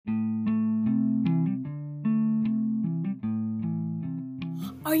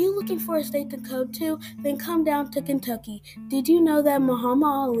Are you looking for a state to go to? Then come down to Kentucky. Did you know that Muhammad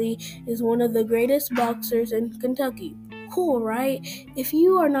Ali is one of the greatest boxers in Kentucky? Cool, right? If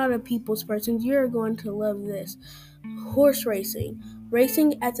you are not a people's person, you're going to love this. Horse racing.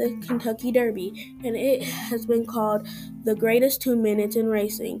 Racing at the Kentucky Derby, and it has been called the greatest 2 minutes in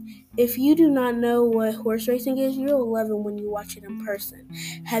racing. If you do not know what horse racing is, you'll love it when you watch it in person.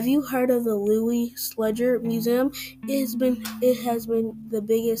 Have you heard of the Louis Slugger Museum? It has been the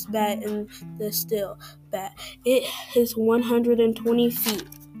biggest bat in the steel bat. It is 120 feet.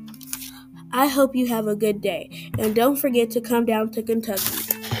 I hope you have a good day, and don't forget to come down to Kentucky.